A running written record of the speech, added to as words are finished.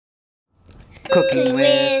Cooking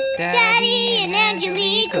with Daddy and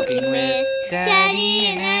Angelique. Cooking with Daddy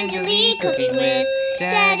and Angelique. Cooking with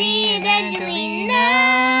Daddy and Angelique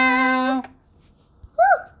now.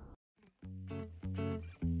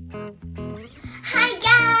 Hi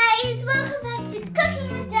guys, welcome back to Cooking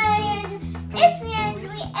with Daddy and it's me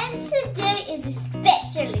Angelique, and today is a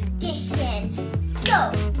special edition. So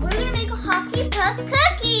we're gonna make hockey puck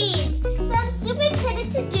cookies. So I'm super excited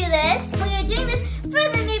to do this. We are doing this for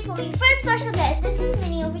the Maple Leafs. For a special guest, this is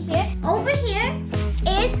Minnie over here. Over here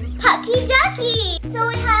is Pucky Ducky. So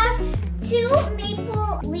we have two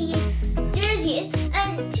Maple Leaf jerseys,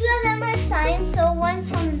 and two of them are signed. So one's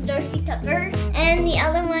from Darcy Tucker, and the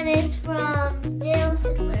other one is from Dale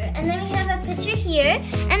Sittler. And then we have a picture here.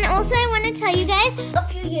 And also I want to tell you guys, a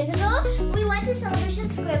few years ago, we went to Celebration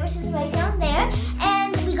Square, which is right down there,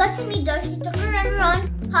 and we got to meet Darcy Tucker and we were on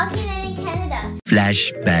Hockey Night in Canada.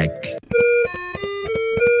 Flashback.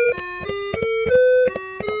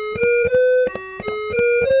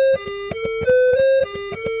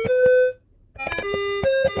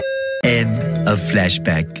 End of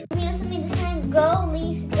flashback. We also made the sign, Go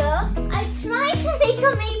Leafs Go. I tried to make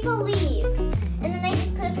a maple leaf, and then I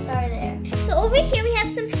just put a star there. So over here we have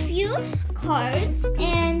some few cards,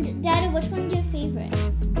 and Dada, which one's your favorite?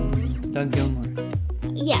 Doug Gilmore.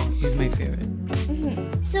 Yeah. He's my favorite.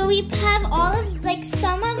 So we have all of, like,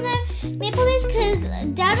 some of the Maple Leafs, because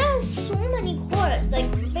Dada has so many cards, like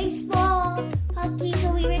baseball, hockey,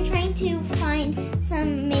 so we were trying to find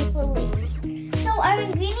some Maple Leafs. So our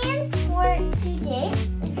ingredients for today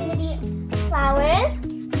is going to be flour,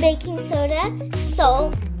 baking soda,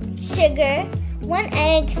 salt, sugar, 1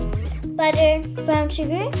 egg, butter, brown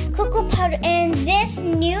sugar, cocoa powder, and this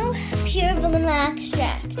new pure vanilla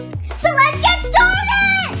extract. So let's get started!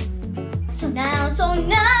 So now,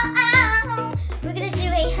 we're gonna do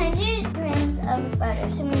 100 grams of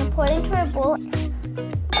butter. So I'm gonna pour it into our bowl.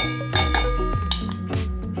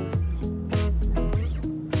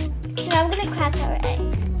 So now I'm gonna crack our egg.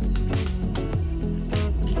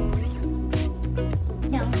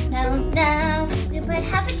 No. I'm gonna put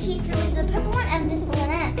half a teaspoon, which is the purple one, and this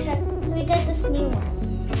vanilla extract. So we got this new one.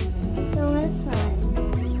 So I'm gonna smell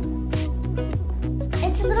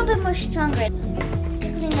it. It's a little bit more stronger. It's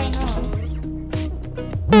tickling my nose.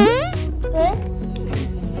 Good?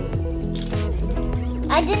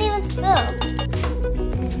 I didn't even spill.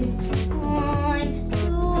 1, 2,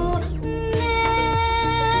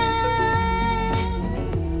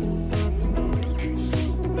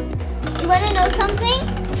 you want to know something?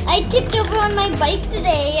 I tipped over on my bike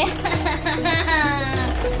today.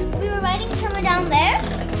 We were riding somewhere down there,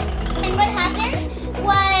 and what happened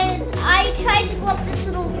was I tried to go up this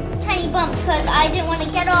little tiny bump because I didn't want to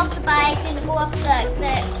get off the bike and go up the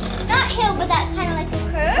not hill, but that kind of like the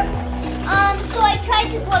curve. So I tried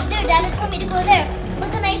to go up there. Dada told me to go there, but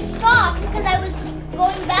then I stopped because I was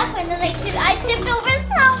going backward, and then I tipped over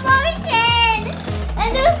slow motion,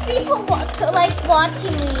 and there was people like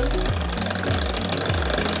watching me,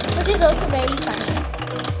 which is also very funny.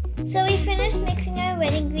 So we finished mixing our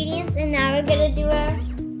wet ingredients, and now we're gonna do our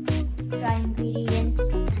dry ingredients. So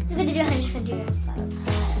we're gonna do 150 grams of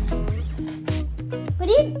flour.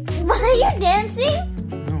 Why are you dancing?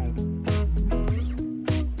 No.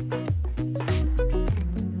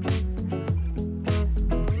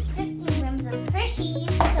 15 grams of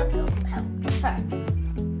Hershey's cocoa powder.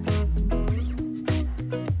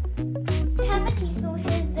 Half a teaspoon, which is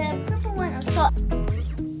the purple one, of salt.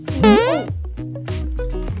 Oh.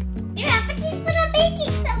 Half a teaspoon of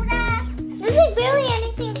baking soda. There's like barely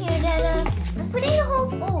anything here, Dada. I'm putting the whole.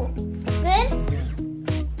 Oh, good. Yeah.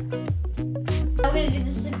 We're gonna do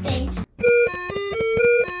the sifting.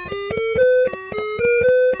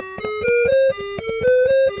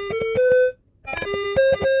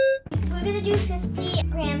 We're gonna do 50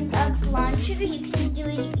 grams of blonde sugar. You can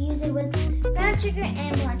use it with brown sugar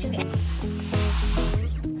and blonde sugar.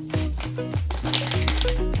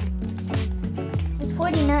 It's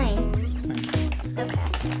 49. It's fine. Okay.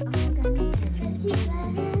 I'm gonna do 50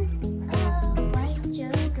 grams of white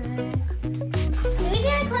sugar. The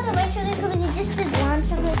reason I call it white sugar is because we just did blonde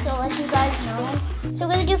sugar, so let you guys know. So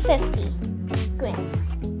we're gonna do 50 grams.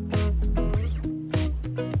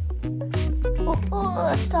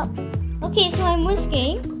 Oh, stop. Okay, so I'm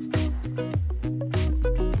whisking.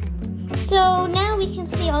 So now we can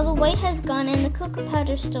see all the white has gone and the cocoa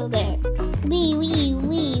powder's still there. Wee.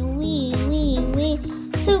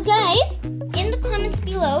 So guys, in the comments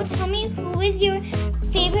below, tell me who is your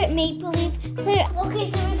favorite Maple Leaf player. Okay,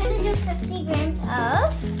 so we're gonna do 50 grams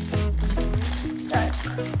of dark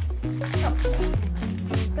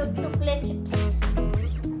chocolate chips.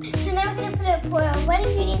 So now we're gonna pour our wet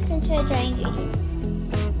ingredients mix into a dry ingredient.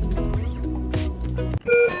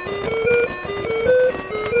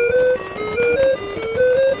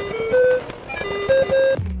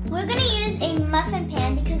 We're gonna use a muffin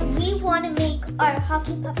pan because we want to make our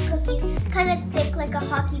hockey puck cookies kind of thick like a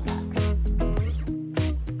hockey puck.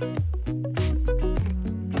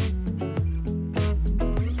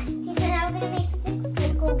 Okay, so now we're gonna make 6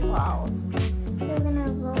 circle balls. So we're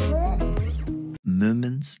gonna roll it.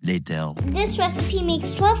 Moments later. This recipe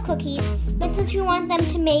makes 12 cookies, but since we want them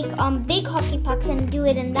to make big hockey pucks and do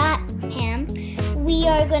it in that pan, we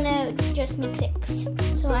are gonna just make 6.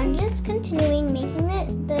 So I'm just continuing making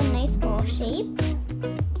it the nice ball shape.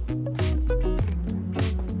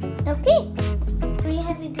 Okay, when you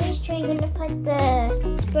have your grease tray, you're gonna put the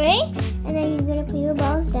spray, and then you're gonna put your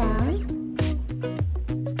balls down.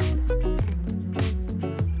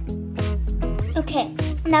 Okay,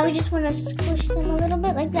 now we just want to squish them a little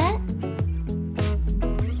bit like that.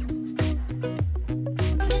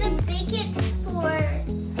 We're gonna bake it for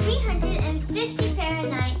 350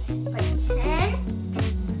 Fahrenheit for 10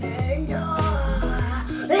 minutes.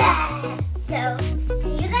 So,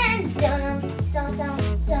 see you then. Dun, dun, dun,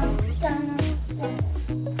 dun, dun, dun.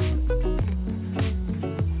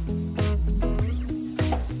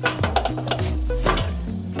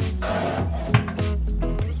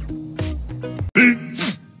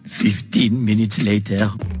 15 minutes later.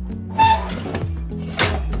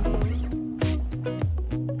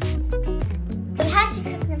 We had to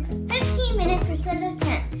cook them for 15 minutes instead of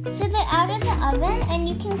 10. So they're out of the oven and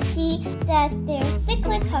you can see that they're thick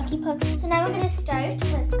like hockey pucks. So now we're going to start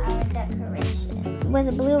with our decoration. With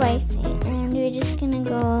a blue icing, and we're just going to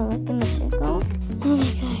go like in a circle. Oh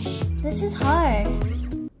my gosh, this is hard.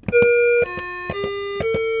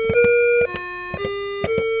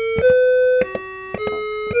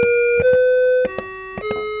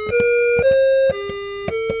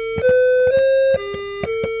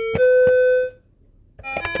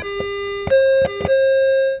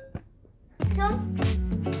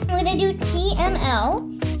 Do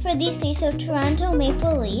TML for these three, so Toronto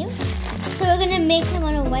Maple Leaves. So we're gonna make them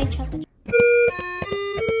on a white chocolate.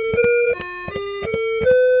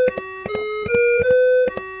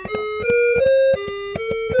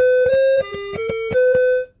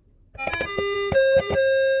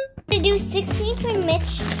 We do 16 for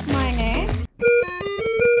Mitch Marner.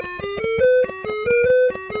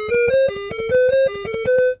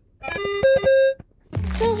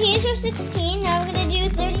 So here's your 16. Now we're gonna do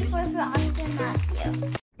 34 for Austin Matthew.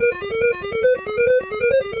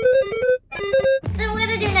 So we're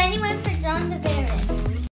gonna do 91 for John Tavares.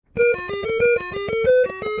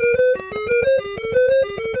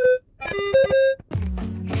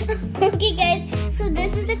 Okay guys, so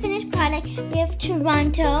this is the finished product. We have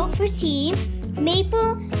Toronto for T,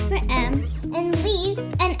 Maple for M, and Leaf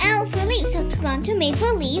and L for Leaf. So Toronto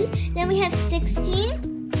Maple Leaves. Then we have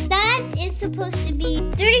 16. That is supposed to be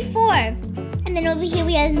 34. And then over here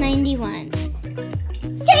we have 91.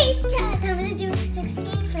 Taste test! I'm gonna do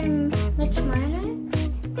 16 from Mitch Marner.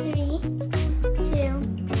 3, 2,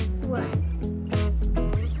 1.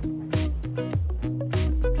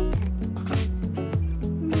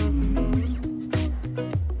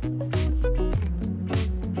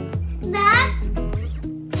 That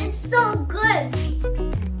is so good.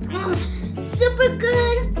 Super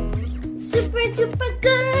good. Super duper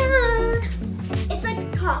good. It's like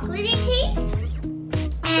chocolatey taste,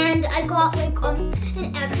 and I got like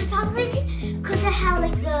an extra chocolate taste because I had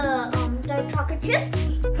like the dark chocolate chips,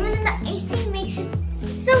 and then the icing makes it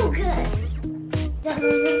so good. Dun,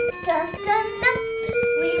 dun, dun, dun.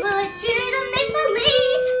 We will cheer the Maple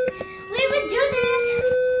Leaves. We will do this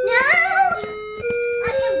now.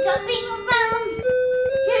 I am jumping around,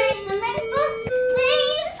 cheering the Maple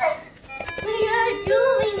Leaves. We are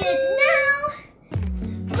doing it now.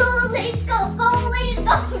 Go, let's go, go, let's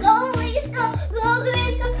go, go, let's go, go,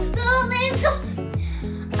 let's go, go, let's go.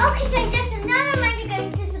 Okay guys, just another reminder guys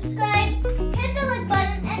to subscribe, hit the like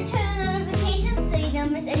button, and turn on notifications so you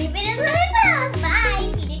don't miss any videos when I post. Bye,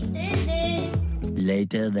 see you next Thursday.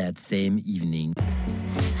 Later that same evening.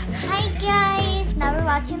 Hi guys, now we're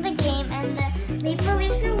watching the game and the Maple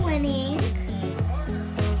Leafs are winning.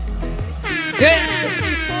 Yes,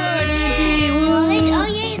 we scored, Angie! Woo! Oh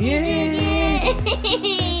yay, they did it!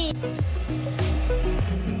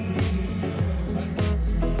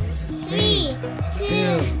 3,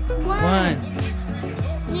 2, 1,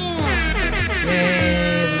 0. Yay,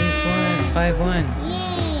 the Leafs won. 5-1.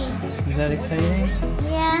 Yay! Is that exciting?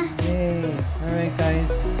 Yeah. Yay. Alright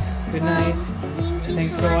guys, good night.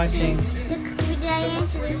 Thanks for watching. The cookie with Diane.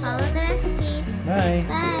 Should we follow the recipe? Bye.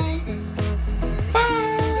 Bye. Bye.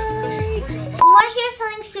 You want to hear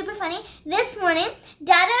something super funny. This morning,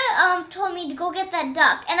 Dada told me to go get that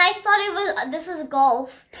duck, and I thought this was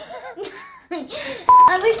golf.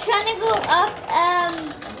 I was trying to go up.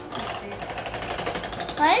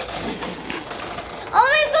 What? Oh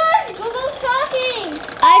my gosh, Google's talking.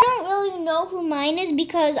 I don't really know who mine is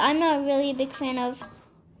because I'm not really a big fan of.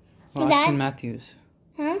 Austin Matthews.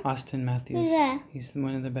 Huh? Austin Matthews. Who's that? He's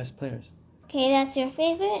one of the best players. Okay, that's your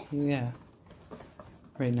favorite? Yeah.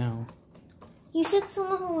 Right now. You said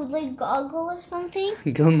someone who would like goggle or something?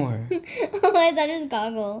 Gilmore. Oh, I thought it was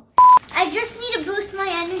goggle. I just need to boost my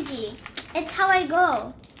energy. It's how I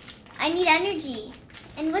go. I need energy.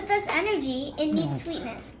 And with this energy, it needs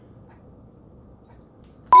sweetness.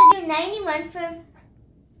 I'm going to do 91 for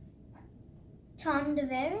Tom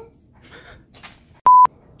DeVeris.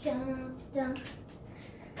 Dun, dun,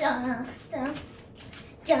 dun, dun,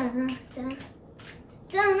 dun, dun,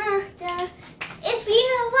 dun, dun. If we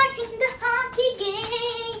were watching the hockey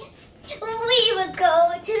game, we would go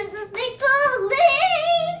to the Maple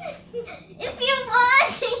Leafs. If you're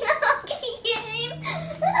watching the hockey game,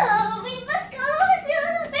 oh, we must go to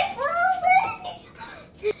the Maple Leafs.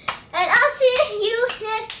 And I'll see you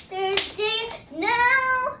next Thursday. No.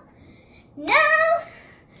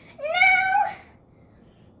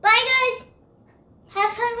 Bye, guys.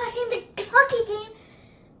 Have fun watching the hockey game.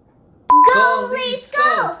 Go Leafs,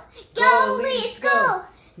 go! Go Leafs, go!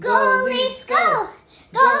 Go Leafs!